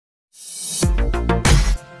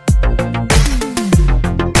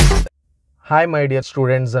Hi my dear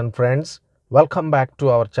students and friends, welcome back to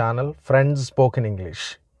our channel FRENDZ Spoken English.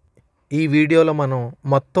 ఈ వీడియోలో మనం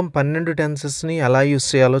మొత్తం 12 టెన్సెస్ని ఎలా యూస్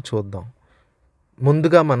చేయాలో చూద్దాం.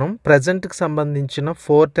 ముందుగా మనం ప్రెజెంట్కి సంబంధించిన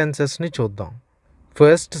 4 టెన్సెస్ని చూద్దాం.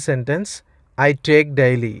 First sentence I take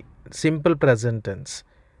daily, simple present tense.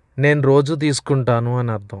 నేను రోజు తీసుకుంటాను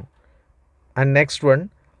అని అర్థం. And next one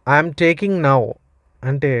I'm taking now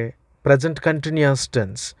అంటే ప్రెజెంట్ కంటిన్యూస్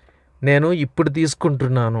టెన్స్. నేను ఇప్పుడు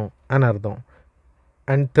తీసుకుంటున్నాను అని అర్థం.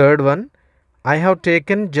 And third one I have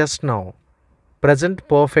taken just now, present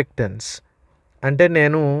perfect tense అంటే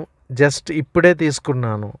నేను జస్ట్ ఇప్పుడే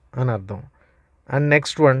తీసుకున్నాను అని అర్థం. And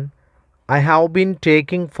next one I have been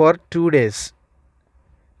taking for 2 days,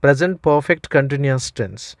 present perfect continuous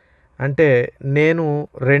tense అంటే నేను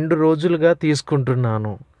 2 రోజులుగా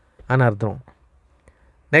తీసుకుంటున్నాను అని అర్థం.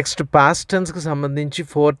 నెక్స్ట్ పాస్ట్ టెన్స్కి సంబంధించి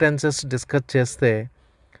 4 టెన్సెస్ డిస్కస్ చేస్తే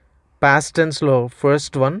past టెన్స్లో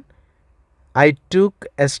first one I took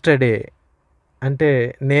yesterday అంటే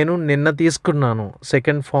నేను నిన్న తీసుకున్నాను,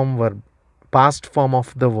 second form verb, past form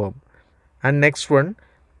of the verb. And next one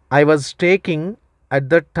I was taking at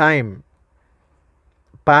the time,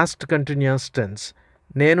 past continuous tense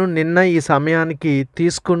నేను నిన్న ఈ సమయానికి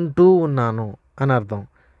తీసుకుంటూ ఉన్నాను అని అర్థం.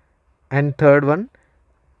 And third one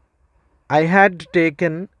I had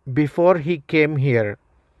taken before he came here,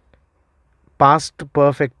 past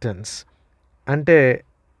perfect tense అంటే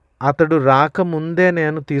అతడు రాకముందే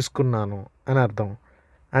నేను తీసుకున్నాను అని అర్థం.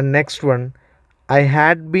 And next one I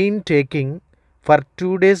had been taking for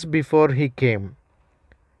 2 days before he came,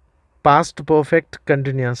 past perfect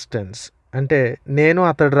continuous tense అంటే నేను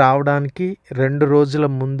అతడు రావడానికి 2 రోజుల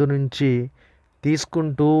ముందు నుంచి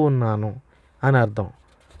తీసుకుంటూ ఉన్నాను అని అర్థం.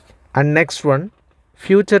 And next one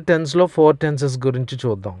future టెన్స్లో 4 tenses గురించి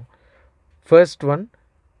చూద్దాం. First one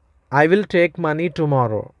I will take money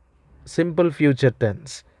tomorrow, simple future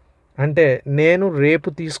tense అంటే నేను రేపు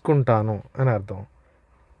తీసుకుంటాను అని అర్థం.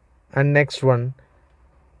 And next one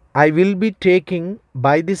I will be taking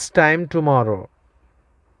by this time tomorrow,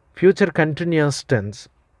 future continuous tense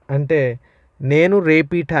అంటే నేను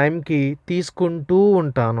రేపు ఈ టైంకి తీసుకుంటూ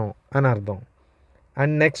ఉంటాను అని అర్థం.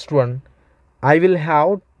 And next one I will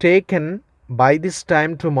have taken by this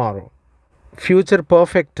time tomorrow, future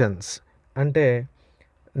perfect tense అంటే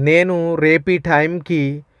నేను రేపు ఈ టైంకి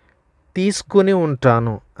తీసుకుని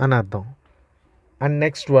ఉంటాను అని అర్థం. And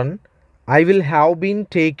next one I will have been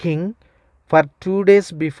taking for 2 days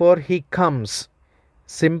before he comes,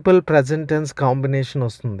 simple present tense combination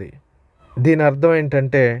వస్తుంది. దీని అర్థం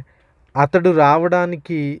ఏంటంటే అతడు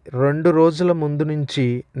రావడానికి 2 రోజుల ముందు నుంచి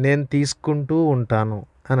నేను తీసుకుంటూ ఉంటాను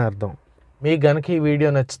అని అర్థం. మీకు గనక ఈ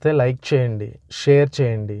వీడియో నచ్చితే లైక్ చేయండి, షేర్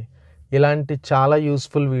చేయండి. ఇలాంటి చాలా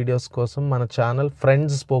యూస్ఫుల్ వీడియోస్ కోసం మన ఛానల్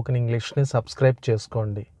ఫ్రెండ్స్ స్పోకెన్ ఇంగ్లీష్ని సబ్స్క్రైబ్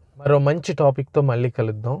చేసుకోండి. మరో మంచి టాపిక్తో మళ్ళీ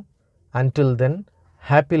కలుద్దాం. Until then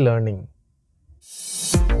happy learning.